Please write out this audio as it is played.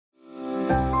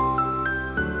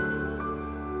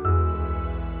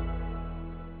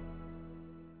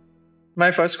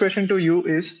my first question to you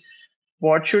is,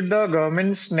 what should the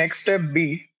government's next step be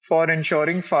for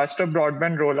ensuring faster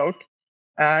broadband rollout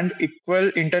and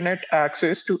equal internet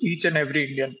access to each and every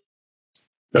Indian?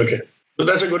 Okay, so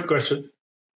that's a good question.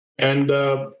 And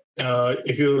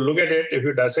if you look at it, if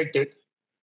you dissect it,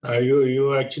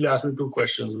 you actually asked me two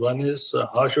questions. One is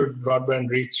how should broadband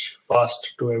reach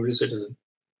fast to every citizen?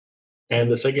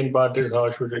 And the second part is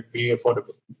how should it be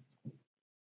affordable?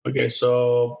 Okay,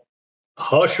 so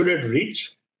how should it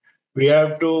reach? We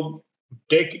have to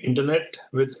take internet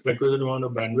with requisite amount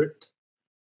of bandwidth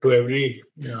to every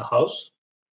house.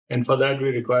 And for that, we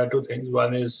require two things.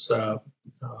 One is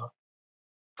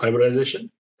fiberization.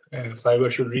 Fiber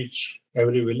should reach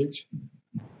every village.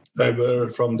 Fiber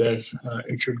from there,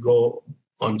 it should go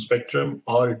on spectrum,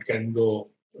 or it can go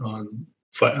on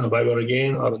fiber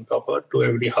again or on copper to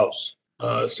every house.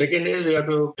 Second is we have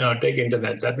to take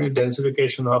internet. That means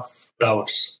densification of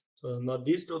towers. So now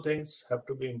these two things have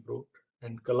to be improved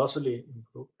and colossally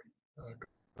improved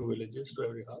to villages, to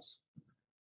every house.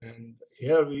 And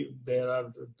here there are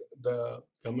the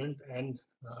government and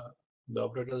the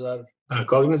operators are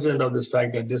cognizant of this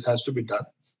fact that this has to be done.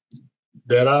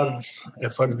 There are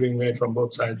efforts being made from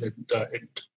both sides that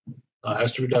it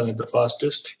has to be done at the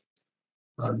fastest.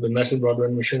 The National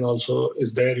Broadband Mission also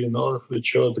is there, which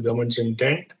shows the government's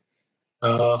intent.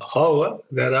 However,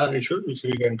 there are issues which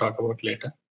we can talk about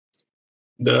later.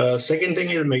 The second thing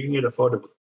is making it affordable.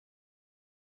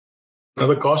 Now,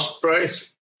 the cost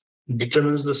price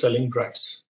determines the selling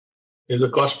price. If the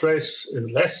cost price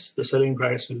is less, the selling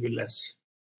price will be less.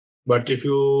 But if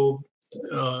you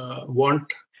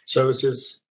want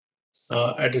services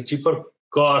at a cheaper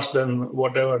cost than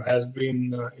whatever has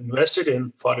been invested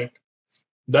in for it,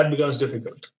 that becomes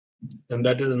difficult. And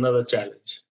that is another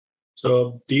challenge.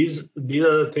 So these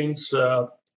are the things,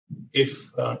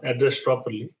 if addressed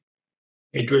properly,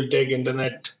 it will take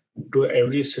internet to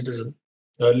every citizen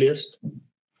earliest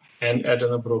and at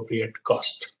an appropriate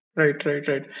cost. Right.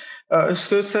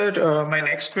 So, sir, my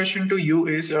next question to you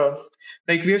is,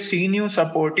 like we have seen you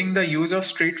supporting the use of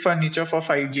street furniture for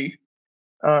 5G.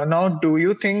 Now, do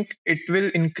you think it will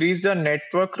increase the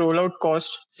network rollout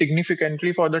cost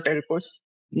significantly for the telcos?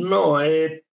 No,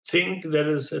 I think there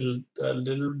is a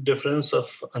little difference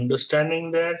of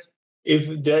understanding there.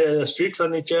 If the street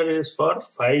furniture is for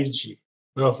 5G,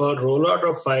 now for rollout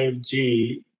of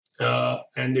 5G,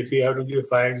 and if you have to give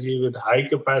 5G with high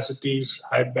capacities,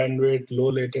 high bandwidth, low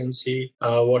latency,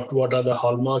 what are the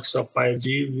hallmarks of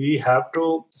 5G? We have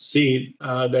to see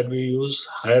that we use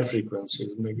higher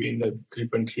frequencies, maybe in the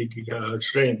 3.3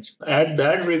 gigahertz range. At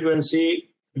that frequency,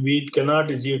 we cannot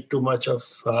achieve too much of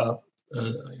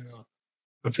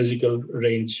a physical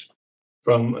range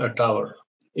from a tower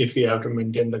if we have to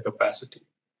maintain the capacity.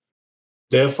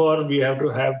 Therefore, we have to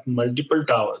have multiple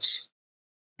towers.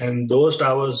 And those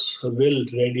towers will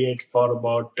radiate for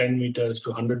about 10 meters to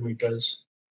 100 meters,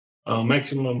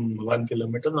 maximum 1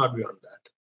 kilometer, not beyond that.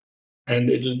 And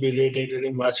it will be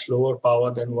radiating much lower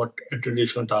power than what a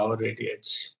traditional tower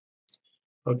radiates.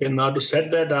 Okay, now to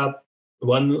set that up,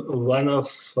 one of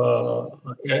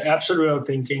absolute way of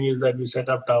thinking is that we set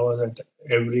up towers at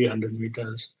every 100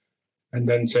 meters and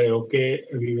then say, okay,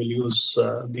 we will use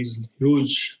these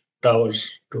huge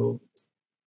towers to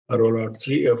roll out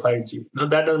 3 or 5G. Now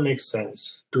that doesn't make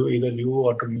sense to either you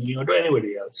or to me or to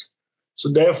anybody else. So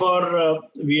therefore,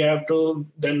 we have to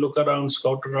then look around,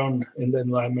 scout around in the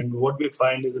environment. What we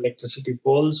find is electricity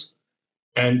poles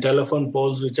and telephone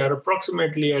poles, which are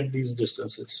approximately at these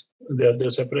distances. The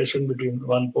separation between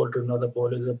one pole to another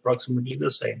pole is approximately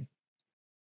the same.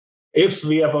 If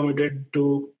we are permitted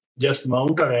to just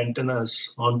mount our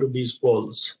antennas onto these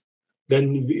poles,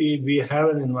 then we have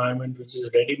an environment which is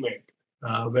ready-made,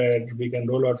 where we can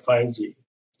roll out 5G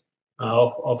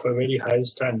of a very high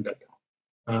standard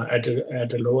at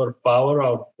a lower power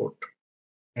output.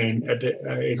 And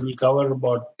it will cover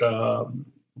about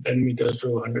 10 meters to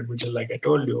 100 meters, like I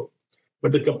told you.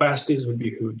 But the capacities will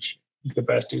be huge. The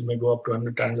capacities may go up to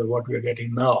 100 times of what we are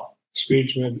getting now.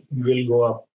 Speeds will go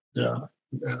up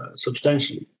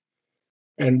substantially.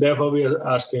 And therefore, we are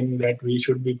asking that we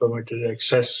should be permitted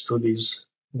access to these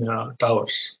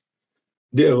towers,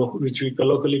 which we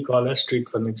colloquially call as street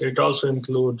furniture. It also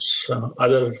includes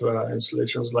other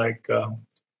installations like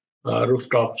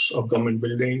rooftops of government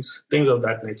buildings, things of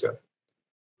that nature.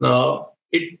 Now,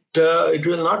 it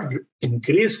will not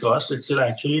increase cost, it will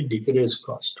actually decrease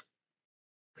cost.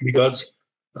 Because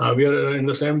we are in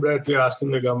the same breath, we are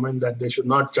asking the government that they should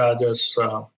not charge us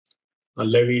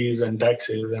levies and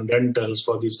taxes and rentals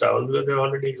for these towers, because they're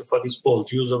already for these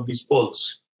poles, use of these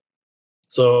poles.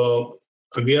 So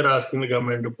we are asking the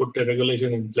government to put a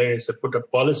regulation in place, put a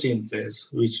policy in place,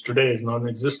 which today is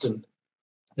non-existent,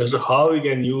 as to how we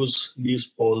can use these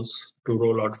poles to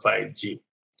roll out 5G.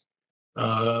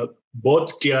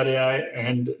 Both TRAI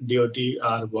and DOT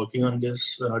are working on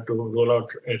this to roll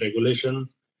out a regulation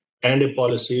and a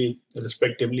policy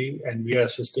respectively, and we are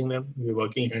assisting them. We're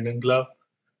working hand in glove.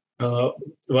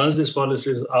 Once this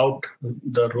policy is out,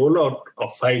 the rollout of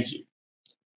 5G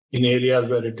in areas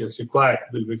where it is required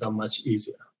will become much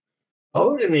easier.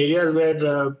 However, in areas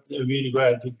where we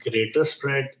require the greater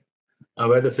spread,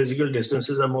 where the physical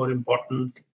distances are more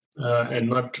important and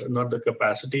not the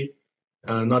capacity,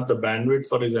 not the bandwidth,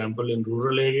 for example, in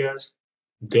rural areas,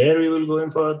 there we will go in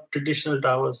for traditional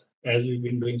towers as we've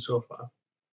been doing so far.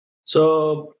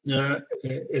 So, a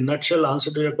nutshell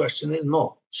answer to your question is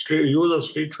no. Use of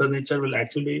street furniture will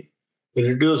actually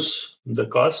reduce the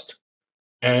cost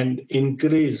and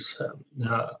increase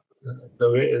the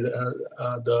way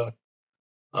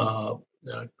uh,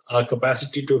 our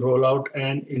capacity to roll out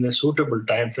and in a suitable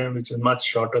time frame, which is much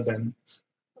shorter than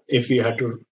if we had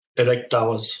to erect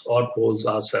towers or poles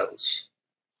ourselves.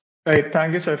 Right.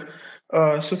 Thank you, sir.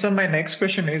 So, sir, my next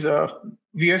question is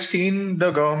we have seen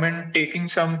the government taking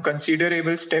some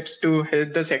considerable steps to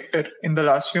help the sector in the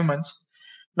last few months.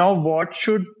 Now, what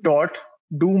should DOT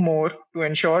do more to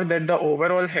ensure that the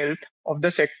overall health of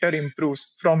the sector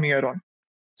improves from here on?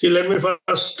 See, let me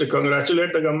first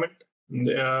congratulate the government.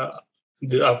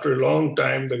 After a long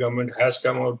time, the government has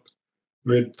come out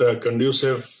with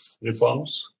conducive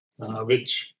reforms,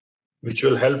 which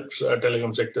will help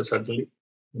telecom sector certainly.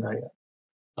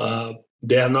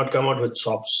 They have not come out with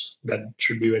SOPs. That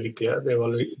should be very clear. They've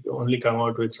only come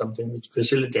out with something which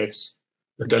facilitates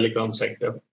the telecom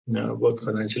sector, both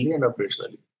financially and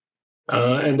operationally.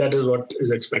 And that is what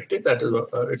is expected. That is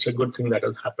it's a good thing that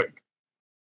has happened.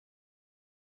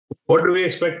 What do we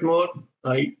expect more?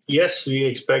 Yes, we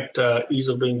expect ease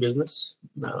of doing business.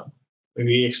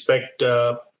 We expect,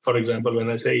 for example, when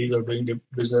I say ease of doing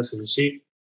business, you see,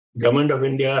 Government of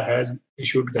India has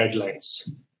issued guidelines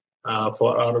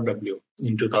for ROW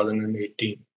in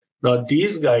 2018. Now,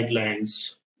 these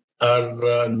guidelines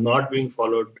are not being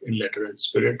followed in letter and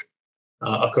spirit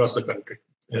across the country.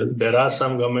 There are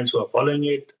some governments who are following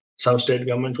it, some state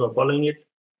governments who are following it,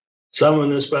 some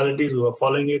municipalities who are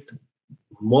following it.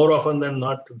 More often than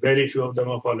not, very few of them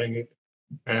are following it.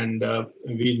 And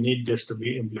we need this to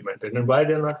be implemented. And why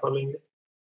they're not following it?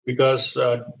 Because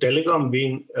telecom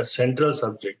being a central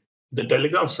subject, the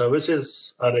telecom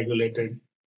services are regulated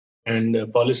and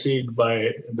policed by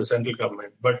the central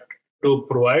government. But to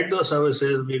provide those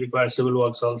services, we require civil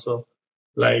works also,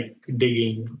 like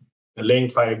digging, laying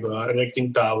fiber,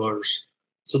 erecting towers.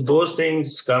 So those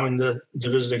things come in the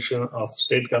jurisdiction of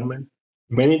state government.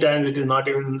 Many times it is not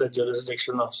even in the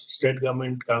jurisdiction of state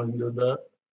government, coming to the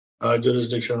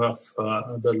jurisdiction of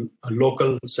the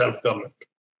local self-government.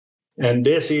 And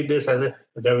they see this as a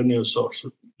revenue source,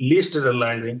 least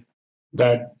realizing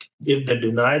that if they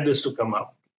deny this to come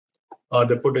up, or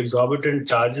they put exorbitant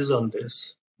charges on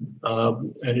this,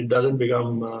 and it doesn't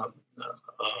become,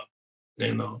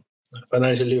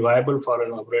 financially viable for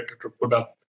an operator to put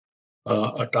up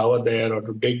a tower there or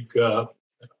to dig a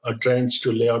trench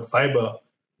to lay out fiber,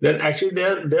 then actually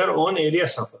their own area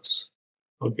suffers.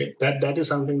 Okay, that is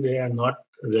something they are not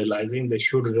realizing. They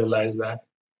should realize that.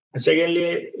 And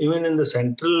secondly, even in the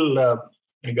central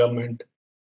government,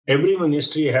 every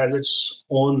ministry has its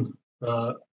own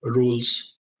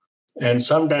rules, and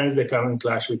sometimes they come and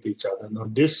clash with each other. Now,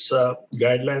 this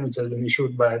guideline, which has been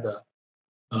issued by the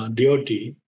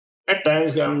DOT, at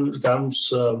times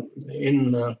comes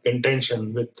in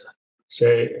contention with,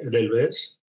 say,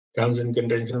 railways, comes in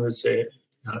contention with, say,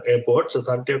 airports,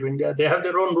 Authority of India. They have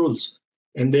their own rules,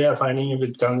 and they are finding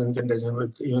it comes in contention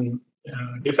with even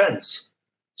defense.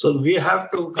 So we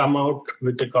have to come out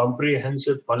with a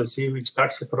comprehensive policy which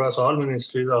cuts across all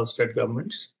ministries, all state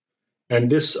governments. And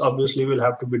this obviously will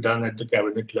have to be done at the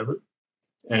cabinet level.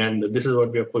 And this is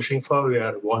what we are pushing for. We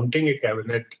are wanting a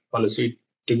cabinet policy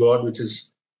to go out which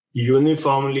is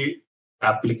uniformly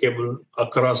applicable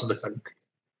across the country.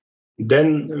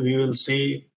 Then we will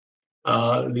see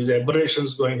these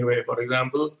aberrations going away. For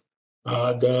example,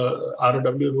 the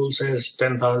ROW rule says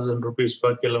 10,000 rupees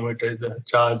per kilometer is the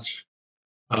charge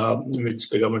which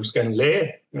the governments can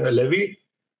levy.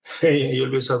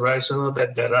 You'll be surprised to know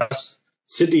that there are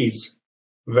cities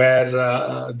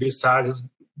where this charge has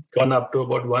gone up to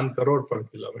about 1 crore per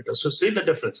kilometer. So see the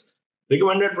difference.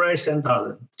 Recommended price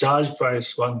 10,000, charge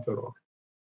price 1 crore.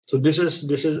 So this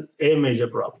is a major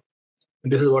problem.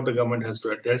 And this is what the government has to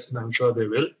address, and I'm sure they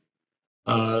will.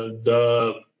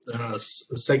 The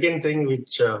second thing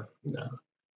which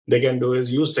they can do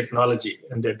is use technology,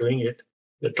 and they're doing it.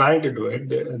 They're trying to do it.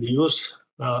 They use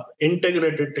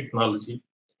integrated technology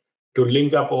to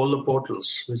link up all the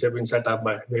portals which have been set up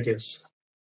by various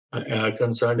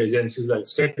concerned agencies like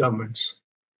state governments,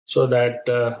 so that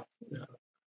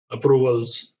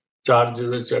approvals,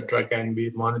 charges, etc., can be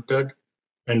monitored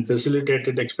and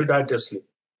facilitated expeditiously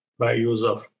by use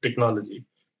of technology.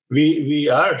 We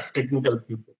are technical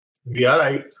people. We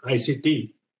are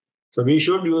ICT. So we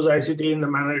should use ICT in the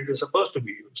manner it is supposed to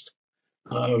be used,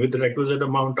 with the requisite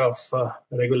amount of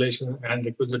regulation and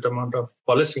requisite amount of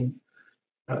policing.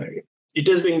 Uh, it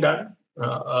is being done.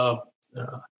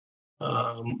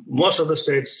 Most of the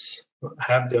states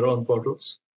have their own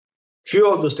portals.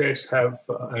 Few of the states have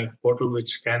a portal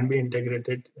which can be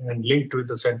integrated and linked with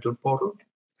the central portal.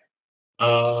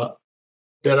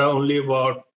 There are only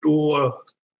about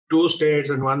two states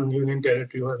and one union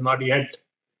territory who have not yet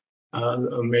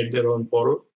made their own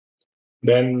portal.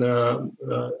 Then there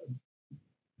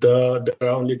are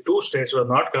only two states who have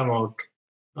not come out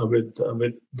with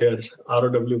their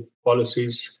ROW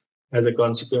policies as a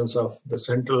consequence of the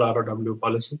central ROW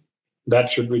policy. That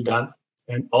should be done,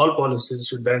 and all policies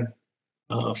should then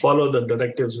follow the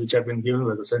directives which have been given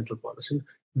by the central policy.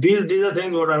 These are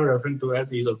things what I'm referring to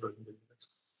as ease of doing business.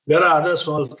 There are other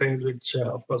small things which,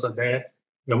 of course, are there.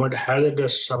 Government has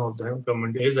addressed some of them.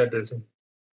 Government is addressing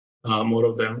more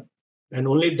of them, and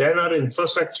only then our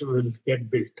infrastructure will get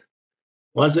built.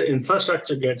 Once the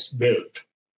infrastructure gets built,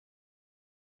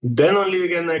 then only we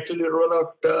can actually roll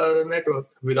out the network.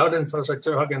 Without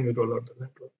infrastructure, how can we roll out the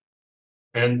network?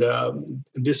 And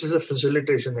this is a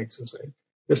facilitation exercise.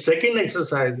 The second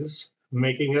exercise is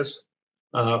making us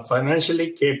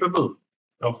financially capable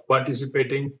of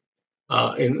participating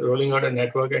in rolling out a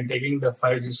network and taking the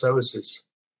 5G services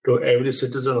to every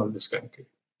citizen of this country.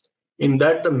 In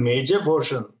that, the major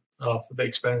portion of the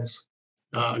expense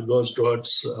goes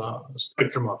towards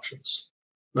spectrum auctions.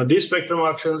 Now, these spectrum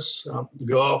auctions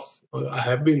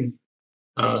have been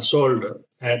sold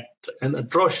at an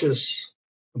atrocious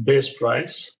base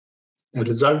price,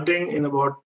 resulting in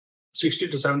about 60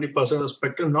 to 70% of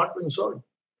spectrum not being sold.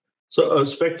 So,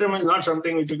 spectrum is not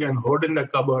something which you can hold in the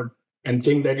cupboard and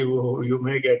think that you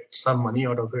may get some money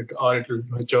out of it, or it will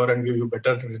mature and give you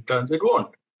better returns. It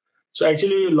won't. So,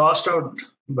 actually, we lost out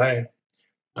by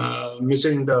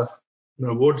missing the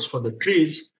woods for the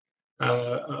trees.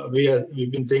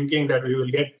 We've been thinking that we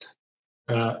will get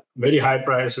very high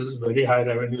prices, very high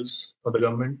revenues for the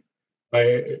government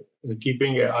by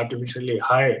keeping an artificially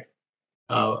high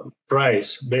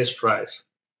base price.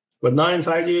 But now in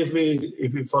 5G,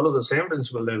 if we follow the same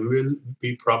principle, there will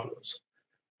be problems.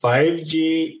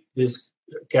 5G is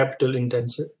capital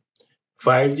intensive.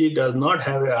 5G does not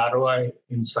have a ROI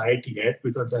in sight yet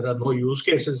because there are no use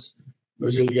cases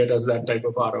which will get us that type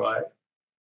of ROI.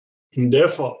 And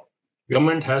therefore,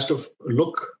 government has to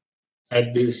look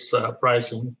at this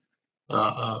pricing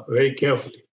very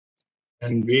carefully.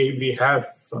 And we have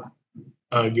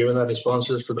given our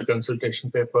responses to the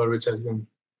consultation paper, which has been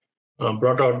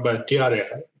brought out by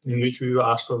TRAI, in which we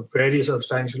asked for very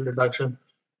substantial reduction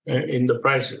in the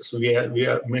prices. We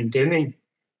are maintaining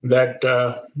that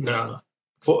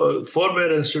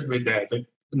forbearance should be there.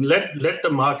 Let the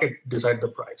market decide the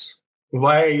price.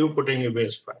 Why are you putting a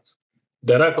base price?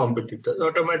 There are competitors.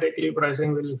 Automatically,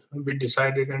 pricing will be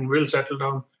decided and will settle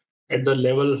down at the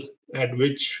level at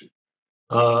which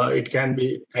it can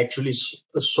be actually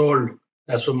sold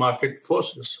as per market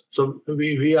forces. So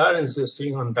we are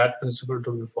insisting on that principle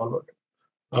to be followed,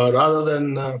 rather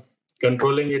than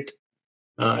controlling it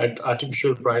at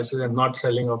artificial prices and not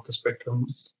selling off the spectrum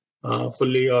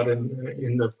fully or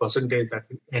in the percentage that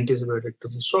we anticipate it to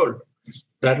be sold.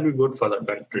 That will be good for the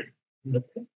country.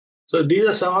 Okay? So these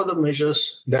are some of the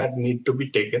measures that need to be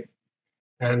taken,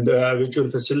 and which will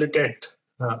facilitate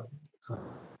the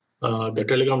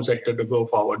telecom sector to go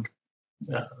forward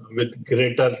with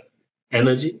greater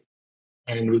energy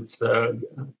and with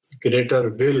greater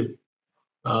will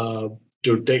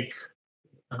to take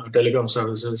telecom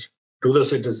services to the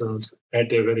citizens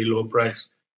at a very low price.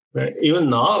 Even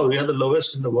now, we are the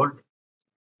lowest in the world.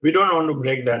 We don't want to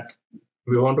break that.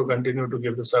 We want to continue to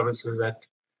give the services at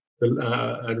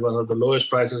one of the lowest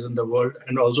prices in the world,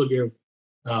 and also give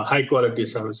high quality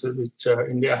services, which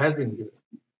India has been giving.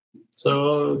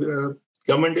 So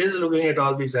government is looking at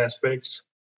all these aspects.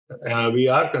 We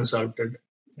are consulted,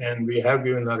 and we have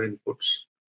given our inputs.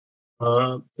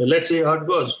 Let's see how it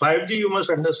goes. 5G, you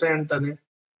must understand, Tane,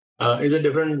 is a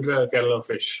different kettle of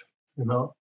fish.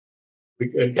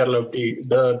 Kettle of tea.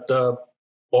 The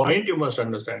point you must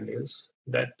understand is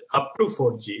that up to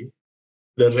 4G,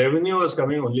 the revenue was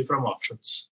coming only from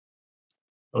auctions.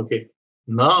 Okay.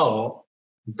 Now,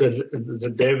 there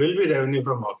will be revenue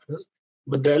from auctions,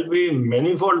 but there will be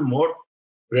manifold more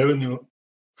revenue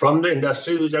from the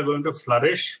industries which are going to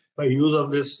flourish by use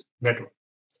of this network.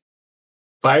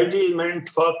 5G is meant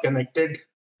for connected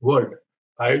world.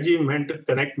 5G is meant to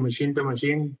connect machine to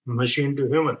machine, machine to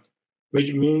human,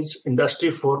 which means Industry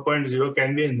 4.0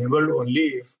 can be enabled only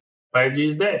if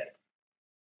 5G is there.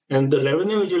 And the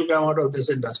revenue which will come out of this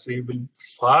industry will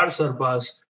far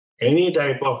surpass any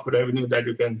type of revenue that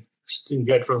you can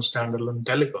get from standalone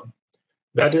telecom.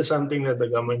 That is something that the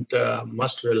government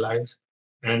must realize,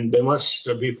 and they must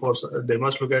be forced. They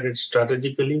must look at it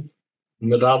strategically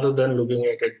rather than looking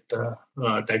at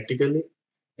it tactically.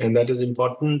 And that is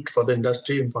important for the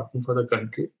industry, important for the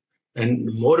country, and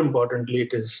more importantly,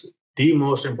 it is the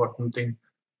most important thing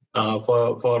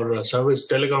for service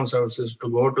telecom services to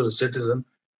go to the citizen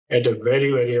at a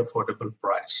very very affordable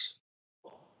price.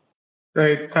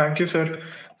 Right. Thank you, sir.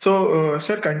 So,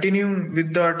 sir, continuing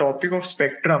with the topic of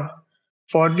spectrum,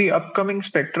 for the upcoming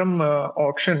spectrum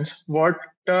auctions, what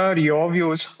are your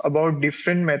views about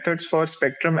different methods for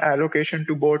spectrum allocation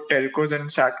to both telcos and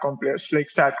SATCOM players? Like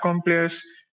SATCOM players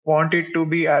want it to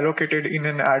be allocated in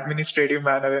an administrative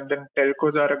manner, and then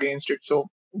telcos are against it. So,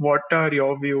 what are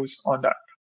your views on that?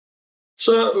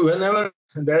 So whenever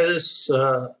there is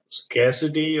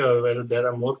scarcity or where there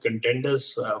are more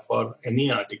contenders for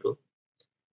any article,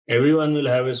 everyone will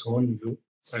have his own view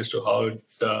as to how it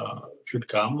should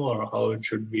come or how it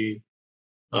should be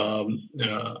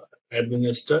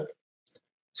administered.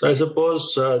 So I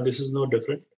suppose this is no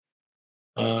different.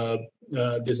 Uh,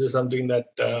 this is something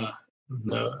that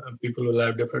people will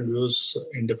have different views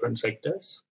in different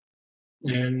sectors.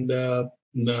 And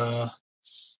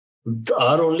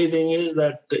our only thing is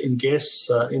that in case,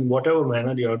 in whatever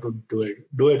manner you have to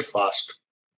do it fast.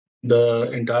 The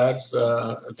entire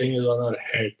thing is on our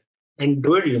head, and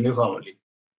do it uniformly.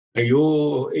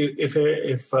 You, if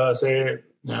say,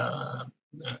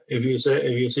 if you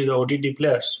see the OTT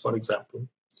players, for example,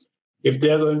 if they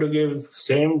are going to give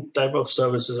same type of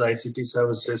services, ICT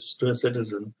services to a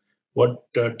citizen,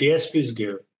 what TSPs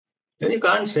give, then you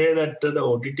can't say that the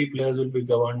OTT players will be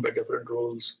governed by different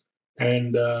rules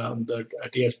and the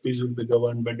TSPs will be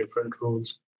governed by different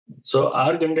rules. So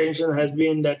our contention has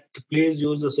been that please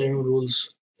use the same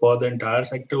rules for the entire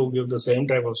sector who give the same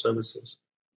type of services,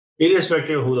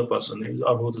 irrespective of who the person is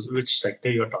or which sector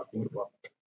you're talking about.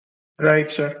 Right,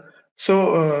 sir.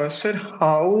 So, sir,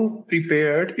 how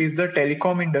prepared is the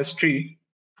telecom industry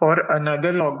for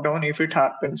another lockdown if it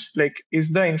happens? Like,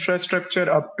 is the infrastructure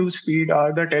up to speed?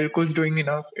 Are the telcos doing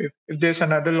enough? If there's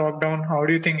another lockdown, how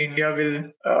do you think India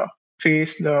will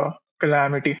face the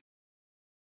calamity?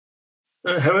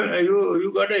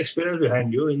 You got an experience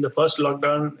behind you? In the first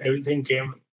lockdown, everything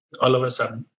came all of a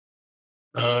sudden.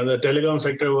 The telecom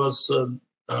sector was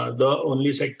the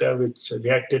only sector which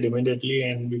reacted immediately,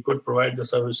 and we could provide the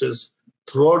services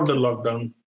throughout the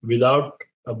lockdown without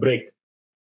a break.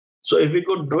 So, if we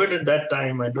could do it at that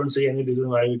time, I don't see any reason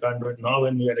why we can't do it now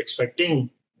when we are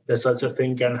expecting that such a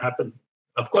thing can happen.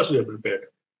 Of course, we are prepared.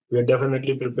 We are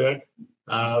definitely prepared.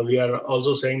 We are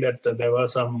also saying that there were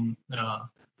some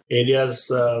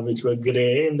areas which were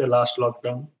gray in the last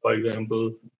lockdown. For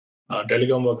example,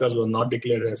 telecom workers were not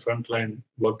declared as frontline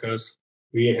workers.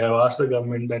 We have asked the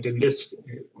government that in this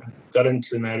current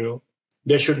scenario,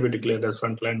 they should be declared as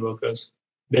frontline workers.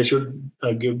 They should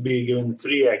be given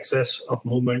free access of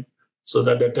movement so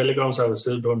that the telecom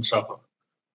services don't suffer.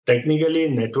 Technically,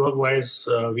 network-wise,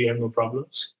 we have no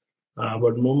problems,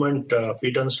 but movement,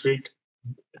 feet on street,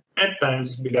 at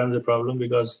times becomes a problem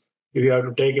because if you have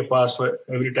to take a pass for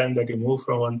every time that you move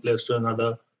from one place to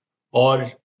another, or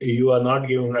you are not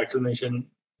given vaccination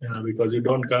because you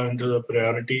don't come into the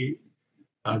priority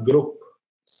group,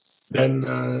 then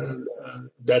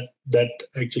that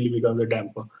actually becomes a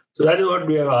damper. So that is what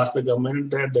we have asked the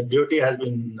government. That the duty has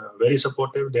been very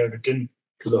supportive. They have written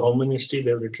to the Home Ministry,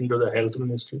 they have written to the Health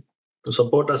Ministry to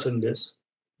support us in this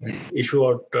and issue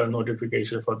out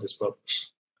notification for this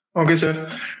purpose. Okay, sir.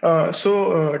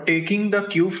 Taking the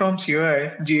cue from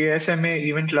COI, GSMA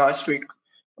event last week,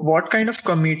 what kind of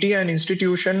committee and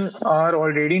institution are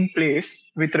already in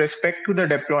place with respect to the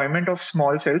deployment of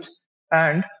small cells?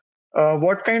 And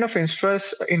what kind of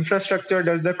infrastructure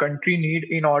does the country need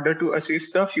in order to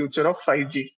assist the future of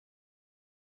 5G?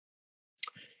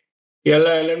 Yeah,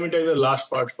 let me take the last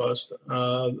part first.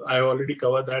 I already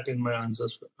covered that in my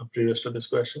answers previous to this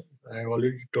question. I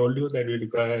already told you that we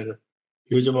require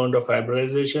huge amount of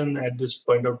fiberization at this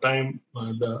point of time.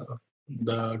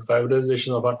 The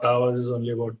fiberization of our towers is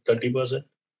only about 30%.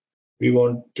 We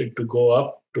want it to go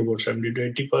up to about 70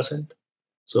 to 80%.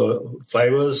 So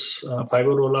fiber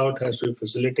rollout has to be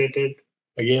facilitated.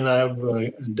 Again, I have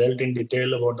dealt in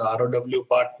detail about the ROW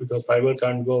part because fiber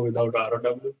can't go without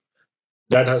ROW.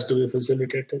 That has to be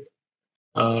facilitated.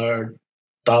 Uh,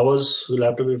 Towers will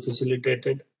have to be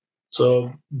facilitated.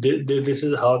 So this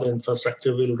is how the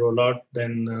infrastructure will roll out.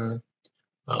 Then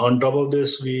on top of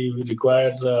this, we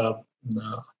require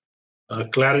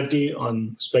clarity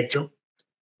on spectrum,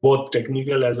 both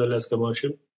technical as well as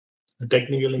commercial.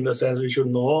 Technical in the sense we should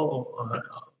know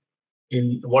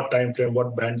in what time frame,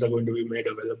 what bands are going to be made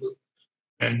available,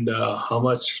 and how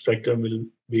much spectrum will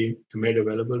be made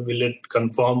available. Will it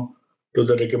conform to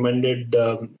the recommended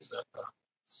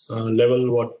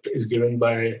level what is given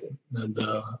by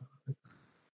the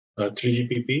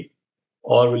 3GPP,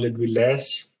 or will it be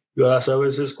less? Your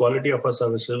services, quality of our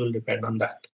services will depend on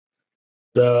that.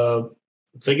 The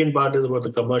second part is about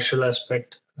the commercial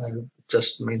aspect. I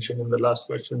just mentioned in the last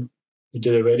question. It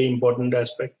is a very important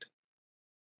aspect.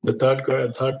 The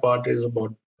third part is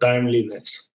about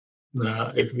timeliness.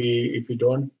 If we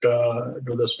don't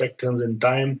do the spectrums in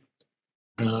time,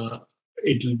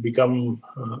 it will become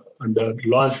and the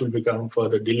launch will become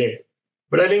further delayed.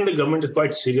 But I think the government is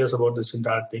quite serious about this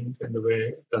entire thing, and the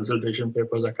way consultation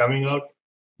papers are coming out,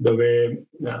 the way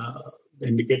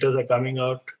indicators are coming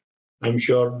out. I'm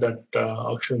sure that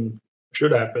auction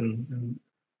should happen in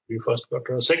the first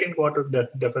quarter. Second quarter,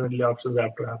 that definitely auctions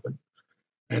have to happen.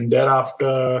 And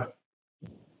thereafter,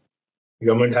 the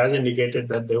government has indicated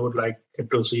that they would like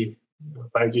to see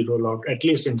 5G rollout at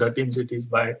least in 13 cities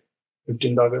by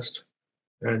 15th August.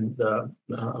 And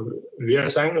we are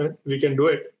saying we can do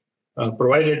it,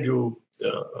 provided you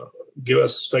give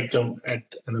us spectrum at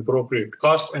an appropriate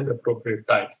cost and appropriate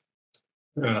time.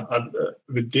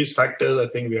 With these factors, I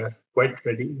think we are quite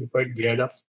ready, we're quite geared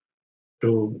up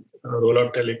to roll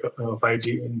out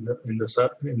 5G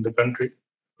in the country.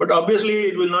 But obviously,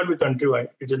 it will not be countrywide.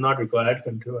 It is not required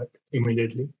countrywide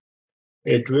immediately.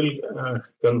 It will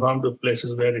conform to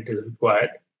places where it is required.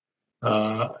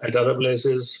 At other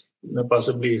places,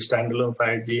 possibly standalone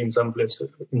 5G. In some places,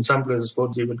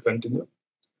 4G will continue.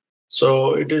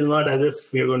 So it is not as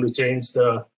if we are going to change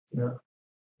the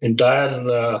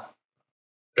entire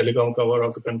telecom cover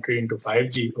of the country into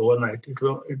 5G overnight. It's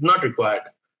not required.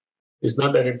 It's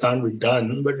not that it can't be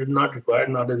done, but it's not required.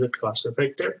 Not is it cost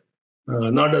effective.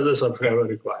 Not does the subscriber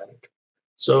require it.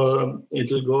 So it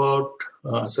will go out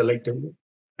selectively.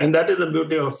 And that is the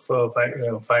beauty of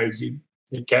 5G.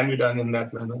 It can be done in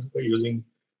that manner by using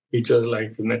features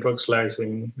like network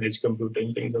slicing, edge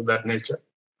computing, things of that nature.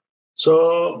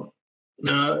 So,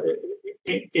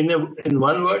 in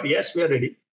one word, yes, we are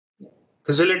ready.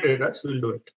 Facilitate us, we'll do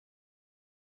it.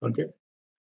 Okay.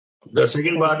 The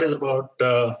second part is about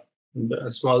the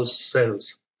small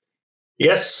cells.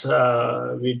 Yes,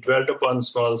 we dwelt upon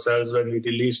small cells when we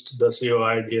released the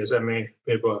COAI DSMA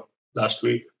paper last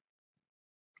week,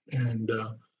 and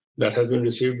that has been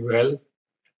received well.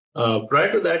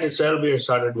 Prior to that itself, we had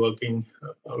started working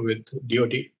with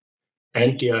DOT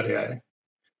and TRAI.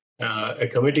 A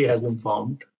committee has been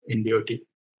formed in DOT.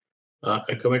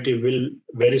 A committee will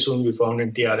very soon be formed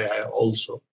in TRAI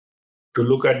also to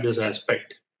look at this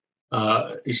aspect.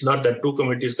 It's not that two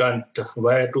committees can't.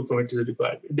 Why are two committees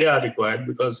required? They are required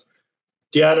because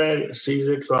TRI sees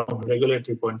it from a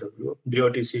regulatory point of view.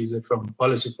 DOT sees it from a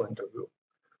policy point of view.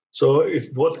 So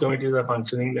if both committees are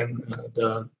functioning, then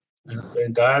the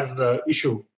entire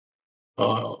issue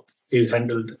is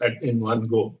handled in one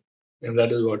go. And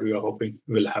that is what we are hoping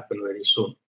will happen very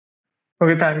soon.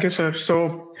 Okay, thank you, sir.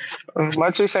 So,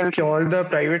 much recently, all the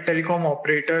private telecom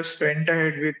operators went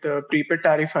ahead with prepaid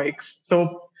tariff hikes.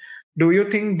 So, do you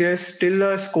think there's still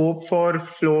a scope for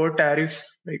floor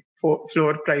tariffs, like for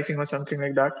floor pricing or something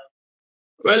like that?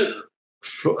 Well,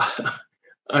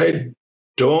 I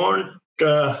don't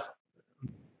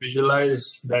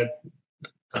visualize that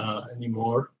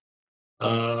anymore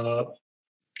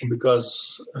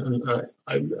because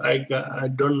I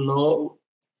don't know,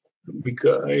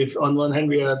 because if on one hand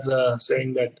we are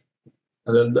saying that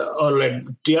or like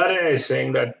TRA is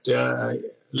saying that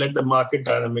let the market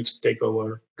dynamics take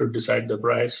over to decide the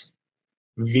price.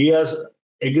 We are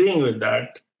agreeing with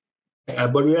that,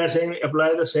 but we are saying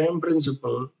apply the same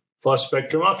principle for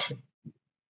spectrum auction.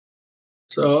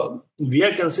 So we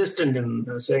are consistent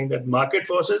in saying that market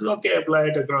forces, okay, apply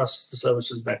it across the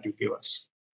services that you give us.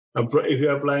 If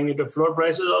you're applying it to floor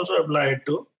prices, also apply it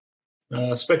to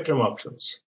spectrum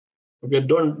auctions. Okay,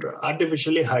 don't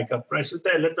artificially hike up prices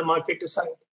there. Let the market decide.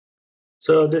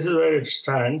 So this is where it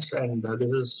stands, and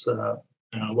this is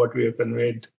what we have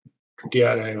conveyed to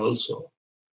TRI also.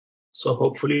 So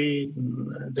hopefully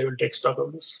they will take stock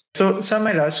of this. So, sir,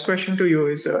 my last question to you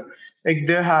is Like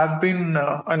there have been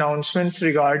announcements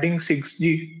regarding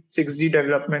 6G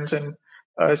developments and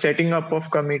setting up of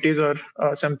committees or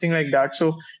something like that.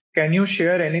 So can you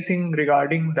share anything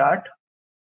regarding that?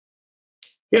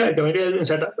 Yeah, a committee has been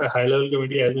set up. A high-level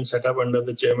committee has been set up under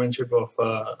the chairmanship of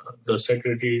the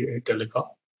Secretary Telecom,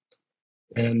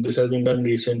 and this has been done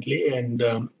recently. And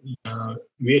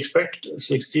we expect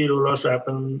 6G rollouts to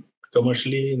happen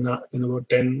commercially in about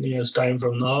 10 years' time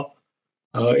from now,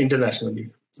 internationally.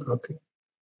 Okay,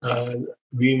 uh,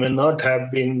 we may not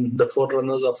have been the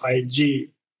forerunners of 5G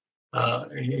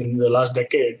in the last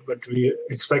decade, but we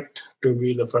expect to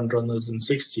be the front runners in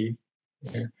 6G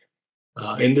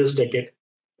in this decade.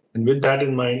 And with that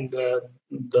in mind,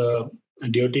 the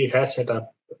DOT has set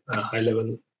up a high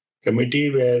level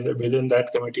committee where within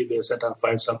that committee they set up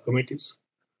 5 subcommittees.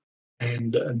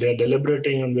 And they're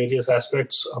deliberating on various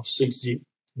aspects of 6G,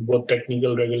 both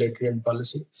technical, regulatory, and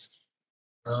policy.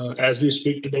 As we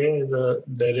speak today,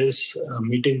 there is a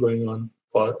meeting going on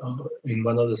for in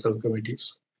one of the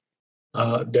subcommittees.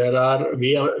 There are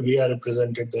we are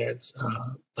represented there.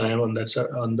 I am on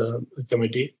on the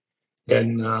committee.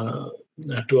 Then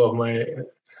two of my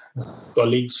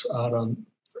colleagues are on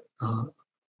uh,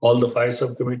 all the 5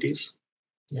 subcommittees,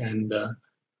 and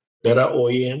there are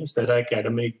OEMs, there are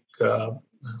academic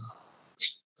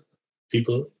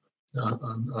people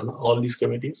on all these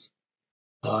committees.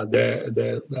 There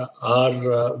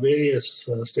are various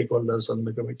stakeholders on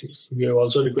the committees. We have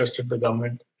also requested the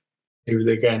government if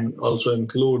they can also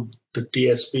include the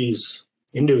TSPs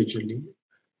individually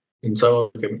in some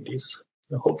of the committees.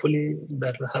 Hopefully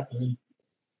that will happen.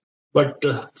 But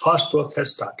fast work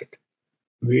has started.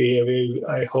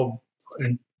 I hope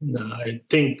and I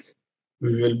think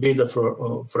we will be the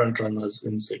front runners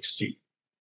in 6G.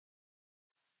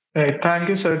 Right. Thank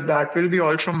you, sir. That will be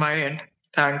all from my end.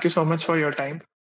 Thank you so much for your time.